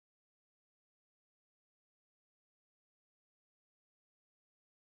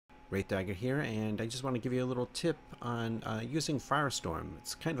Raith Dagger here, and I just want to give you a little tip on using Firestorm.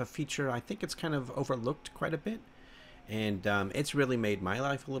 It's kind of a feature, I think it's kind of overlooked quite a bit, and it's really made my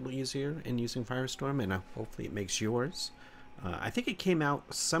life a little easier in using Firestorm, and hopefully it makes yours. I think it came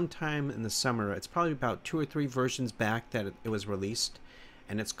out sometime in the summer. It's probably about 2 or 3 versions back that it was released,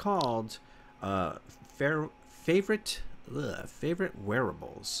 and it's called Favorite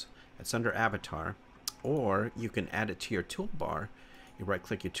Wearables. It's under Avatar, or you can add it to your toolbar. You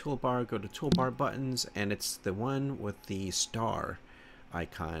right-click your toolbar, go to Toolbar Buttons, and it's the one with the star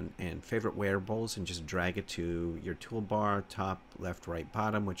icon and Favorite Wearables, and just drag it to your toolbar, top, left, right,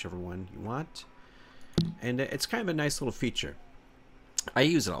 bottom, whichever one you want. And it's kind of a nice little feature. I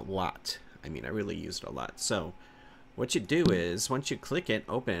use it a lot. I mean, I really use it a lot. So what you do is, once you click it,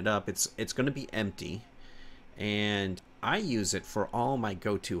 open it up, it's going to be empty. And I use it for all my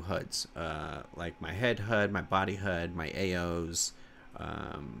go-to HUDs, like my head HUD, my body HUD, my AOs,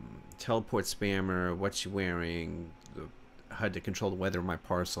 teleport spammer, what you're wearing, the HUD to control the weather of my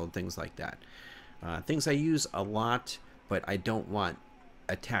parcel, things like that. Things I use a lot, but I don't want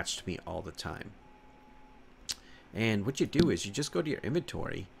attached to me all the time. And what you do is you just go to your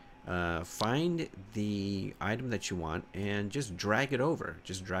inventory, find the item that you want, and just drag it over.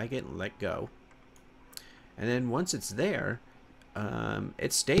 Just drag it and let go. And then once it's there,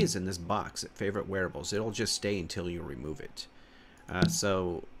 it stays in this box at Favorite Wearables. It'll just stay until you remove it.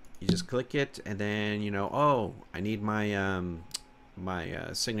 So you just click it, and then, you know, oh, I need my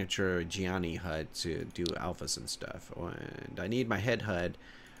signature Gianni HUD to do alphas and stuff, and I need my head HUD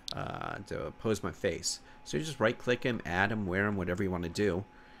to pose my face. So you just right-click them, add them, wear them, whatever you want to do,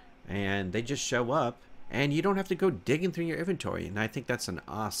 and they just show up, and you don't have to go digging through your inventory. And I think that's an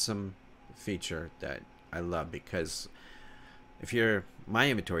awesome feature that I love, because my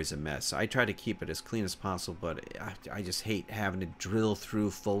inventory is a mess. I try to keep it as clean as possible, but I just hate having to drill through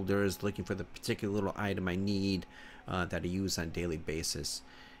folders looking for the particular little item I need that I use on a daily basis.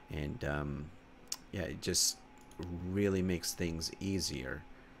 And yeah, it just really makes things easier.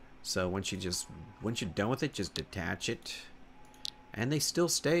 So once you're done with it, just detach it, and they still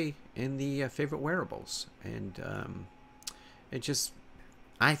stay in the Favorite Wearables. And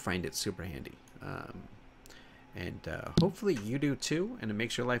I find it super handy. And hopefully you do too, and it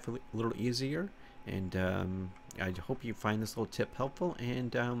makes your life a little easier. And I hope you find this little tip helpful,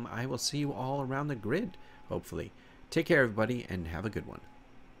 and I will see you all around the grid, hopefully. Take care, everybody, and have a good one.